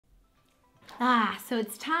So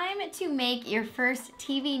it's time to make your first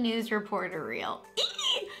TV news reporter reel.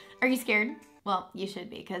 Are you scared? Well, you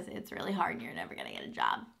should be, because it's really hard and you're never gonna get a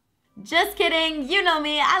job. Just kidding, you know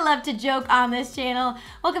me, I love to joke on this channel.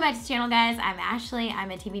 Welcome back to the channel, guys. I'm Ashley.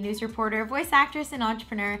 I'm a TV news reporter, voice actress, and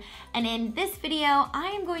entrepreneur. And in this video,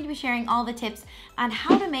 I am going to be sharing all the tips on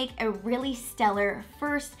how to make a really stellar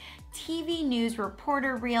first TV news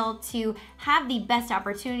reporter reel to have the best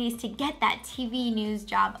opportunities to get that TV news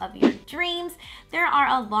job of your dreams. There are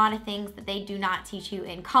a lot of things that they do not teach you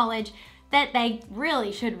in college that they really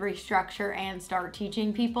should restructure and start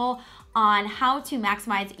teaching people on how to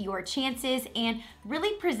maximize your chances and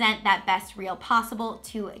really present that best reel possible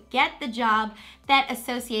to get the job that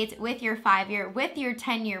associates with your 5-year, with your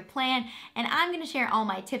 10-year plan. And I'm gonna share all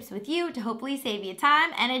my tips with you to hopefully save you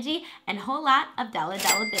time, energy, and a whole lot of dollar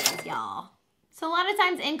bills, y'all. So a lot of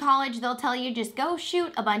times in college, they'll tell you just go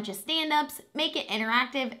shoot a bunch of stand-ups, make it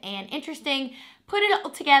interactive and interesting, put it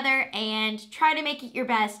all together and try to make it your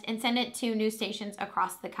best and send it to news stations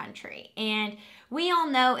across the country. And we all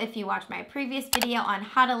know, if you watched my previous video on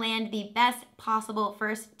how to land the best possible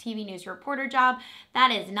first TV news reporter job,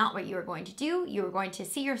 that is not what you are going to do. You are going to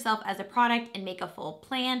see yourself as a product and make a full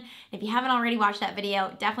plan. If you haven't already watched that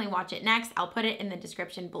video, definitely watch it next. I'll put it in the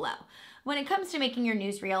description below. When it comes to making your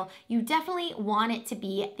news reel, you definitely want it to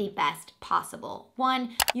be the best possible.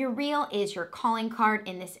 One, your reel is your calling card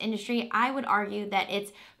in this industry. I would argue that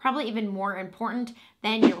it's probably even more important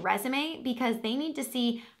than your resume, because they need to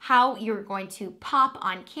see how you're going to pop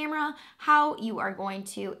on camera, how you are going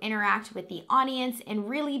to interact with the audience, and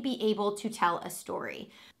really be able to tell a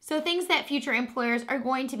story. So things that future employers are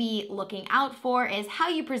going to be looking out for is how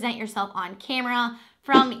you present yourself on camera,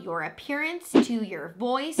 from your appearance to your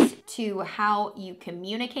voice to how you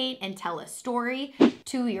communicate and tell a story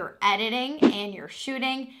to your editing and your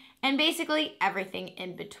shooting, and basically everything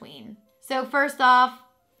in between. So first off,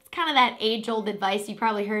 it's kind of that age-old advice you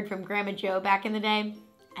probably heard from Grandma Joe back in the day.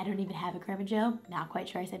 I don't even have a Grandma Joe. Not quite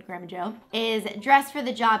sure I said Grandma Joe. Is dress for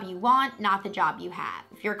the job you want, not the job you have.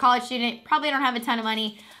 If you're a college student, probably don't have a ton of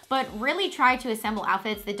money, but really try to assemble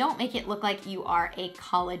outfits that don't make it look like you are a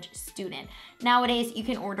college student. Nowadays, you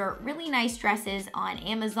can order really nice dresses on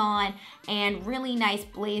Amazon and really nice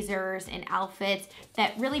blazers and outfits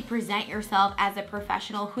that really present yourself as a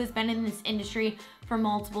professional who's been in this industry for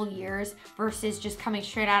multiple years, versus just coming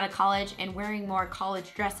straight out of college and wearing more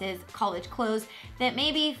college dresses, college clothes that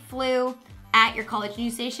maybe flew at your college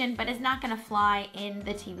news station, but is not gonna fly in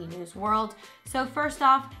the TV news world. So first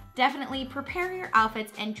off, definitely prepare your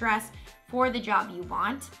outfits and dress for the job you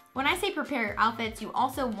want. When I say prepare your outfits, you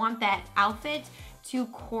also want that outfit to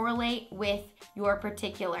correlate with your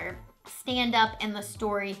particular stand-up and the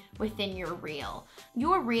story within your reel.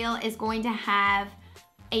 Your reel is going to have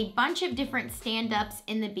a bunch of different stand-ups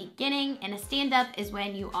in the beginning, and a stand-up is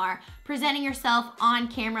when you are presenting yourself on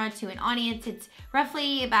camera to an audience. It's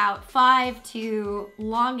roughly about 5 to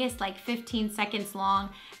longest like 15 seconds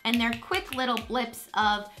long, and they're quick little blips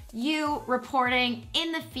of you reporting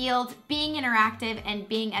in the field, being interactive and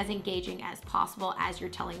being as engaging as possible as you're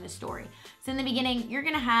telling the story. So in the beginning, you're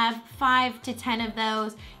gonna have 5 to 10 of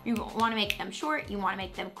those. You wanna make them short, you wanna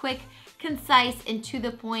make them quick, concise, and to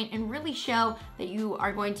the point, and really show that you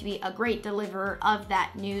are going to be a great deliverer of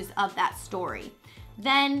that news, of that story.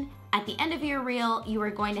 Then at the end of your reel, you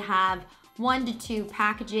are going to have 1 to 2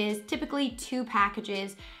 packages, typically 2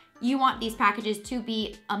 packages. You want these packages to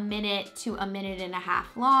be 1 minute to 1.5 minutes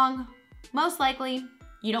long. Most likely,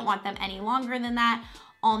 you don't want them any longer than that.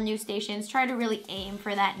 All news stations try to really aim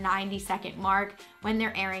for that 90-second mark when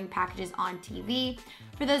they're airing packages on TV.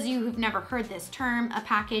 For those of you who've never heard this term, a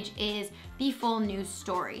package is the full news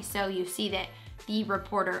story. So you see that the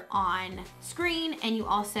reporter on screen, and you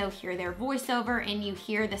also hear their voiceover, and you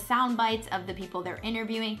hear the sound bites of the people they're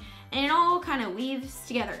interviewing, and it all kind of weaves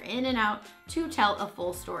together in and out to tell a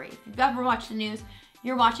full story. If you've ever watched the news,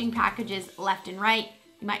 you're watching packages left and right.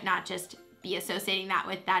 You might not just be associating that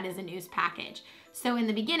with that is a news package. So in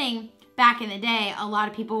the beginning, back in the day, a lot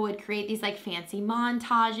of people would create these like fancy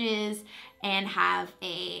montages and have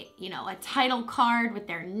a title card with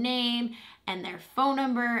their name and their phone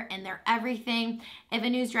number and their everything. If a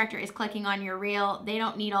news director is clicking on your reel, they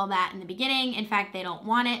don't need all that in the beginning. In fact, they don't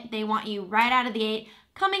want it. They want you right out of the gate,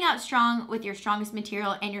 coming out strong with your strongest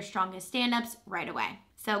material and your strongest stand-ups right away.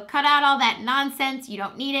 So cut out all that nonsense. You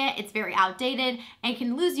don't need it. It's very outdated and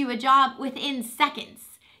can lose you a job within seconds.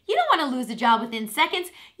 You don't want to lose a job within seconds.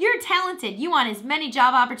 You're talented. You want as many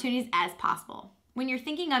job opportunities as possible. When you're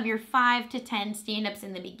thinking of your 5 to 10 stand-ups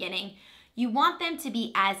in the beginning, you want them to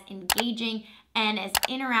be as engaging and as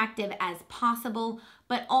interactive as possible,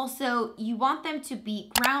 but also you want them to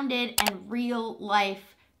be grounded and real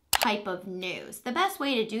life type of news. The best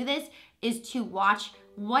way to do this is to watch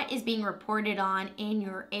what is being reported on in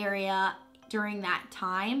your area during that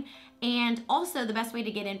time. And also the best way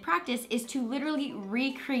to get in practice is to literally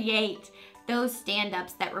recreate those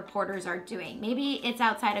stand-ups that reporters are doing. Maybe it's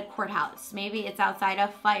outside a courthouse, maybe it's outside a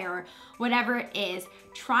fire, whatever it is.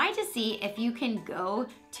 Try to see if you can go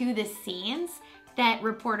to the scenes that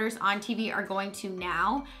reporters on TV are going to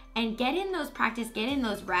now and get in those practice, get in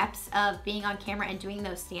those reps of being on camera and doing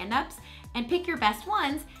those stand-ups, and pick your best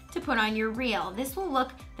ones to put on your reel. This will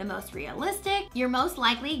look the most realistic. You're most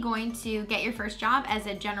likely going to get your first job as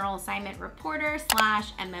a general assignment reporter /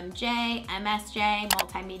 MMJ, MSJ,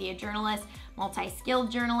 multimedia journalist,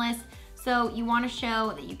 multi-skilled journalist. So you want to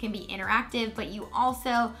show that you can be interactive, but you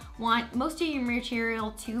also want most of your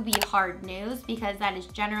material to be hard news because that is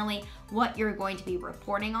generally what you're going to be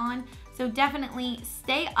reporting on. So definitely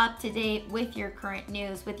stay up to date with your current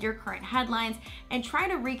news, with your current headlines, and try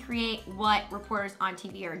to recreate what reporters on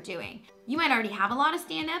TV are doing. You might already have a lot of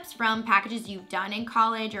stand-ups from packages you've done in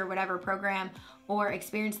college or whatever program or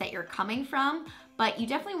experience that you're coming from, but you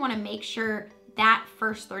definitely want to make sure that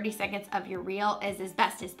first 30 seconds of your reel is as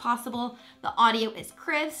best as possible. The audio is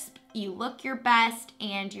crisp, you look your best,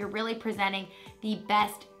 and you're really presenting the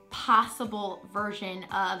best possible version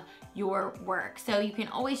of your work. So you can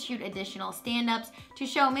always shoot additional stand-ups to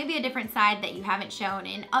show maybe a different side that you haven't shown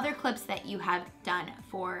in other clips that you have done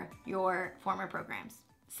for your former programs.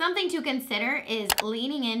 Something to consider is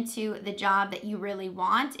leaning into the job that you really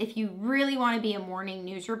want. If you really want to be a morning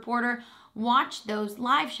news reporter, watch those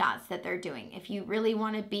live shots that they're doing. If you really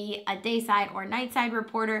want to be a dayside or nightside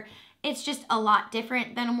reporter, it's just a lot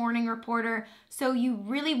different than a morning reporter. So you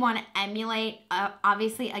really want to emulate,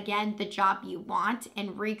 obviously, again, the job you want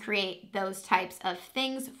and recreate those types of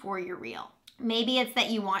things for your reel. Maybe it's that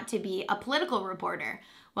you want to be a political reporter.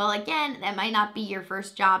 Well, again, that might not be your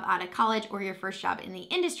first job out of college or your first job in the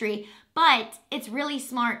industry, but it's really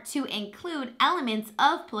smart to include elements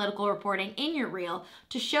of political reporting in your reel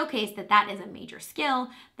to showcase that that is a major skill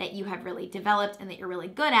that you have really developed and that you're really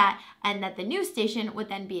good at, and that the news station would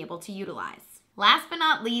then be able to utilize. Last but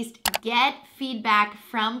not least, get feedback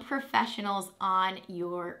from professionals on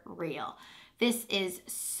your reel. This is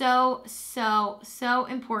so, so, so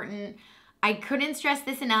important. I couldn't stress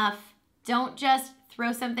this enough. Don't just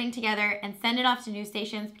throw something together and send it off to news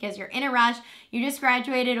stations because you're in a rush, you just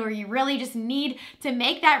graduated, or you really just need to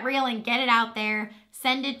make that reel and get it out there.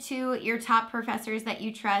 Send it to your top professors that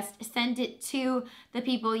you trust. Send it to the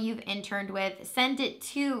people you've interned with. Send it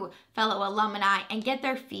to fellow alumni and get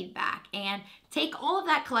their feedback. And take all of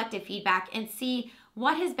that collective feedback and see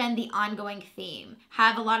what has been the ongoing theme.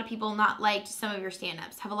 Have a lot of people not liked some of your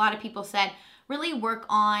stand-ups? Have a lot of people said, really work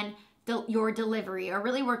on your delivery, or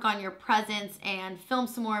really work on your presence and film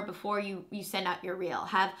some more before you send out your reel?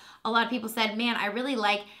 Have a lot of people said, man, I really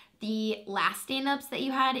like the last stand-ups that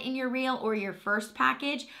you had in your reel or your first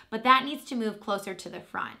package, but that needs to move closer to the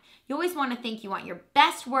front. You always want to think you want your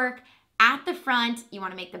best work at the front. You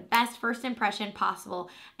want to make the best first impression possible,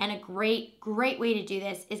 and a great way to do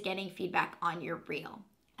this is getting feedback on your reel.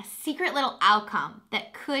 A secret little outcome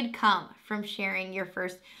that could come from sharing your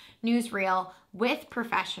first news reel with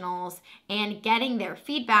professionals and getting their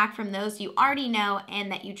feedback from those you already know and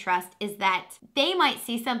that you trust is that they might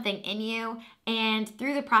see something in you, and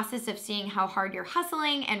through the process of seeing how hard you're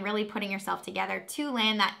hustling and really putting yourself together to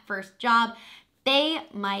land that first job, they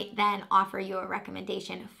might then offer you a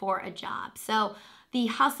recommendation for a job. So the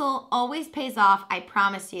hustle always pays off, I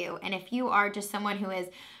promise you. And if you are just someone who is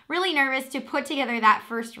really nervous to put together that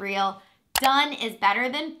first reel, done is better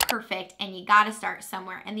than perfect, and you gotta start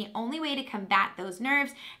somewhere. And the only way to combat those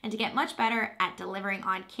nerves and to get much better at delivering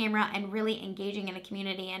on camera and really engaging in a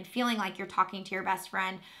community and feeling like you're talking to your best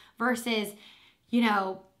friend versus, you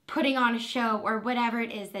know, putting on a show or whatever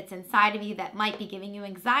it is that's inside of you that might be giving you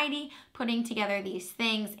anxiety, putting together these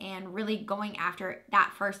things and really going after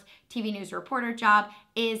that first TV news reporter job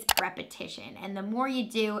is repetition. And the more you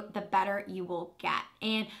do, the better you will get.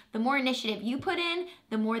 And the more initiative you put in,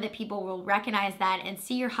 the more that people will recognize that and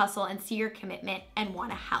see your hustle and see your commitment and want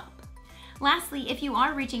to help. Lastly, if you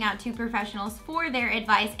are reaching out to professionals for their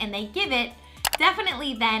advice and they give it,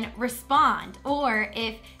 definitely then respond. Or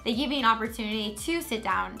if they give you an opportunity to sit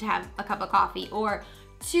down to have a cup of coffee or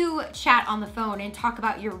to chat on the phone and talk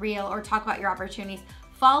about your reel or talk about your opportunities,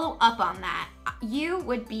 follow up on that. You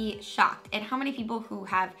would be shocked at how many people who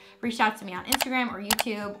have reached out to me on Instagram or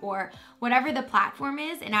YouTube or whatever the platform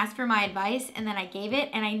is and asked for my advice, and then I gave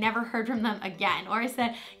it and I never heard from them again. Or I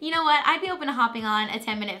said, you know what, I'd be open to hopping on a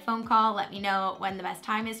 10-minute phone call. Let me know when the best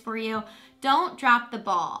time is for you. Don't drop the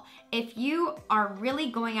ball. If you are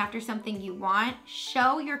really going after something you want,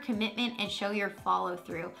 show your commitment and show your follow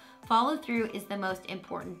through. Follow through is the most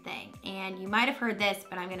important thing. And you might have heard this,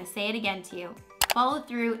 but I'm gonna say it again to you. Follow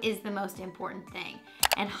through is the most important thing.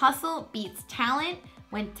 And hustle beats talent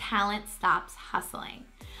when talent stops hustling.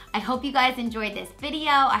 I hope you guys enjoyed this video.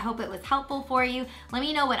 I hope it was helpful for you. Let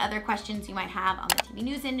me know what other questions you might have on the TV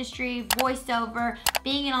news industry, voiceover,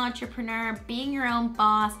 being an entrepreneur, being your own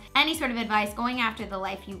boss, any sort of advice, going after the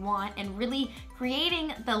life you want, and really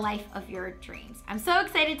creating the life of your dreams. I'm so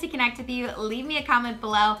excited to connect with you. Leave me a comment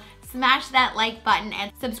below, smash that like button,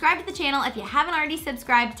 and subscribe to the channel if you haven't already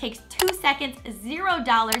subscribed. It takes 2 seconds,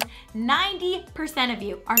 $0. 90% of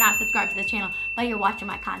you are not subscribed to the channel, but you're watching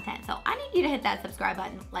my content. So I need you to hit that subscribe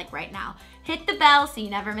button like right now. Hit the bell so you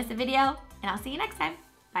never miss a video, and I'll see you next time.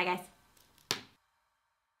 Bye guys.